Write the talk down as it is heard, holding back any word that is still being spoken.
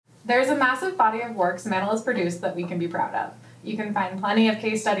There's a massive body of work Samantha has produced that we can be proud of. You can find plenty of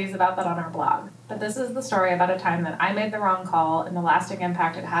case studies about that on our blog. But this is the story about a time that I made the wrong call and the lasting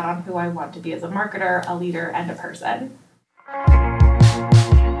impact it had on who I want to be as a marketer, a leader, and a person.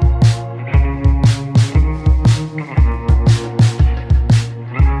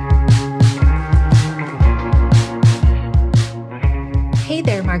 Hey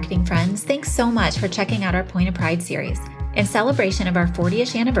there, marketing friends. Thanks so much for checking out our Point of Pride series. In celebration of our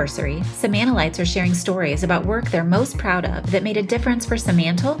 40th anniversary, Samanthalites are sharing stories about work they're most proud of that made a difference for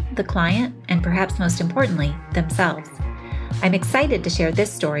Samanthal, the client, and perhaps most importantly, themselves. I'm excited to share this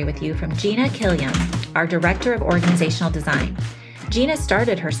story with you from Gina Killiam, our Director of Organizational Design. Gina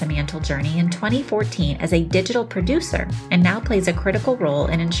started her Samanthal journey in 2014 as a digital producer and now plays a critical role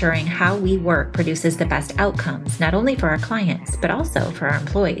in ensuring how we work produces the best outcomes, not only for our clients, but also for our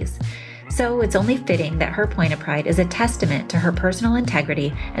employees. So it's only fitting that her Point of Pride is a testament to her personal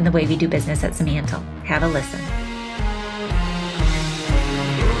integrity and the way we do business at Samanthal. Have a listen.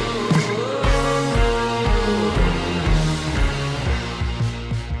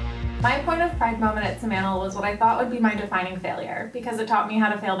 My Point of Pride moment at Samanthal was what I thought would be my defining failure, because it taught me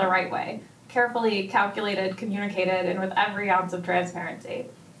how to fail the right way. Carefully, calculated, communicated, and with every ounce of transparency.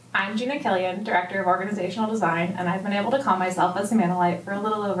 I'm Gina Killian, Director of Organizational Design, and I've been able to call myself a Samanthalite for a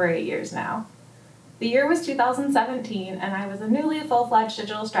little over 8 years now. The year was 2017, and I was a newly full-fledged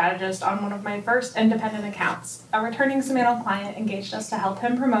digital strategist on one of my first independent accounts. A returning Samanthal client engaged us to help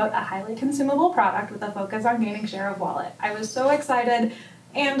him promote a highly consumable product with a focus on gaining share of wallet. I was so excited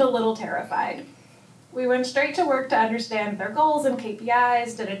and a little terrified. We went straight to work to understand their goals and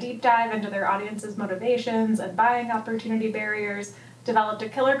KPIs, did a deep dive into their audience's motivations and buying opportunity barriers, developed a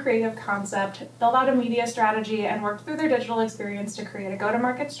killer creative concept, built out a media strategy, and worked through their digital experience to create a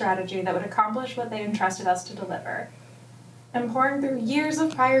go-to-market strategy that would accomplish what they entrusted us to deliver. And pouring through years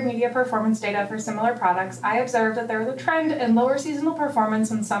of prior media performance data for similar products, I observed that there was a trend in lower seasonal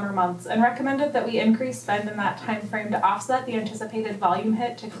performance in summer months and recommended that we increase spend in that time frame to offset the anticipated volume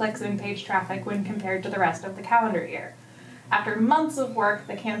hit to clicks and page traffic when compared to the rest of the calendar year. After months of work,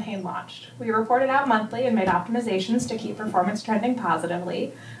 the campaign launched. We reported out monthly and made optimizations to keep performance trending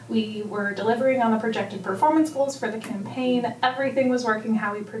positively. We were delivering on the projected performance goals for the campaign. Everything was working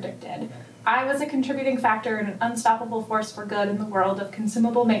how we predicted. I was a contributing factor and an unstoppable force for good in the world of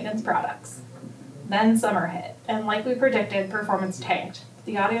consumable maintenance products. Then summer hit, and like we predicted, performance tanked.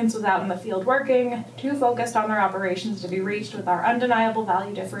 The audience was out in the field working, too focused on their operations to be reached with our undeniable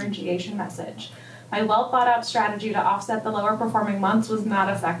value differentiation message. My well-thought-out strategy to offset the lower-performing months was not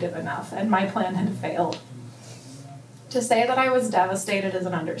effective enough, and my plan had failed. To say that I was devastated is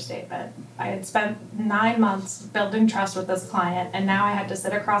an understatement. I had spent 9 months building trust with this client, and now I had to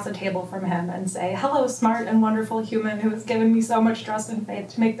sit across a table from him and say, "Hello, smart and wonderful human who has given me so much trust and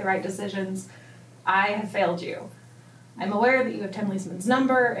faith to make the right decisions. I have failed you. I'm aware that you have Tim Leesman's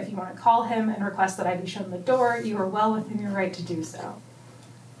number. If you want to call him and request that I be shown the door, you are well within your right to do so."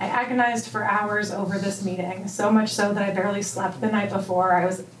 I agonized for hours over this meeting, so much so that I barely slept the night before I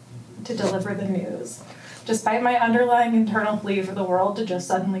was to deliver the news. Despite my underlying internal plea for the world to just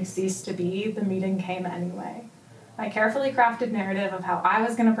suddenly cease to be, the meeting came anyway. My carefully crafted narrative of how I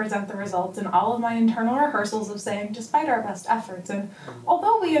was going to present the results and all of my internal rehearsals of saying, despite our best efforts, and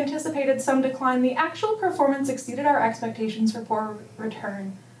although we anticipated some decline, the actual performance exceeded our expectations for poor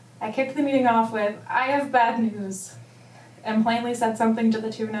return. I kicked the meeting off with, "I have bad news," and plainly said something to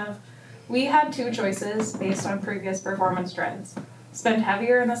the tune of, "We had 2 choices based on previous performance trends. Spend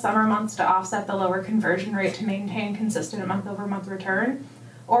heavier in the summer months to offset the lower conversion rate to maintain consistent month-over-month return,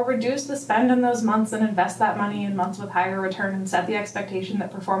 or reduce the spend in those months and invest that money in months with higher return and set the expectation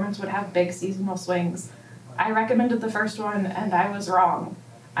that performance would have big seasonal swings. I recommended the first one, and I was wrong.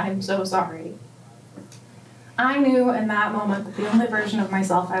 I'm so sorry." I knew in that moment that the only version of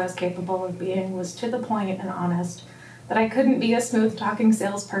myself I was capable of being was to the point and honest, that I couldn't be a smooth-talking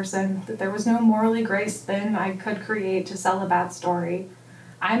salesperson, that there was no morally gray spin I could create to sell a bad story.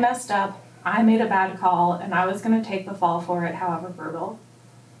 I messed up, I made a bad call, and I was going to take the fall for it, however brutal.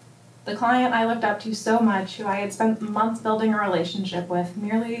 The client I looked up to so much, who I had spent months building a relationship with,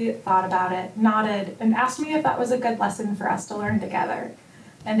 merely thought about it, nodded, and asked me if that was a good lesson for us to learn together,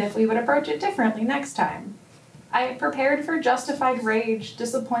 and if we would approach it differently next time. I had prepared for justified rage,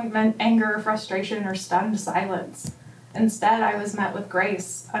 disappointment, anger, frustration, or stunned silence. Instead, I was met with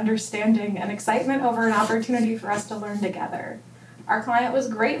grace, understanding, and excitement over an opportunity for us to learn together. Our client was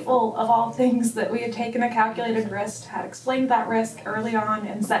grateful, of all things, that we had taken a calculated risk, had explained that risk early on,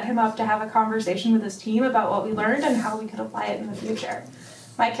 and set him up to have a conversation with his team about what we learned and how we could apply it in the future.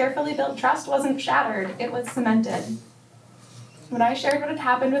 My carefully built trust wasn't shattered, it was cemented. When I shared what had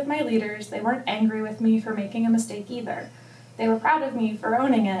happened with my leaders, they weren't angry with me for making a mistake either. They were proud of me for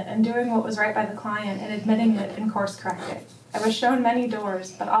owning it and doing what was right by the client and admitting it and course correcting. I was shown many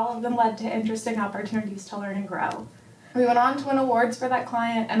doors, but all of them led to interesting opportunities to learn and grow. We went on to win awards for that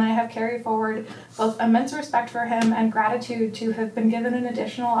client, and I have carried forward both immense respect for him and gratitude to have been given an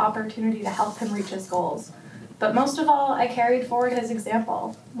additional opportunity to help him reach his goals. But most of all, I carried forward his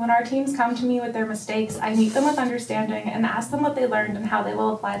example. When our teams come to me with their mistakes, I meet them with understanding and ask them what they learned and how they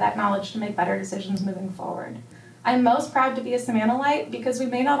will apply that knowledge to make better decisions moving forward. I'm most proud to be a Samanalite because we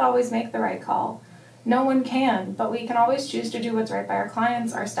may not always make the right call. No one can, but we can always choose to do what's right by our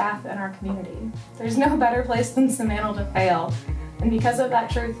clients, our staff, and our community. There's no better place than Samanal to fail. And because of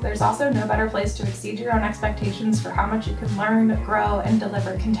that truth, there's also no better place to exceed your own expectations for how much you can learn, grow, and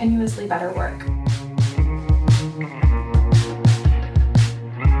deliver continuously better work.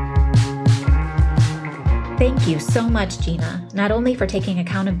 Thank you so much, Gina, not only for taking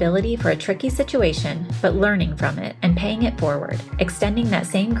accountability for a tricky situation, but learning from it and paying it forward, extending that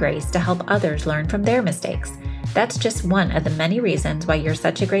same grace to help others learn from their mistakes. That's just one of the many reasons why you're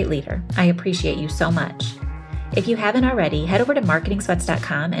such a great leader. I appreciate you so much. If you haven't already, head over to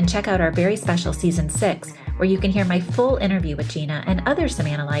marketingsweats.com and check out our very special Season 6, where you can hear my full interview with Gina and other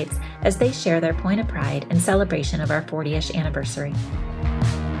Samanalites as they share their point of pride in celebration of our 40th anniversary.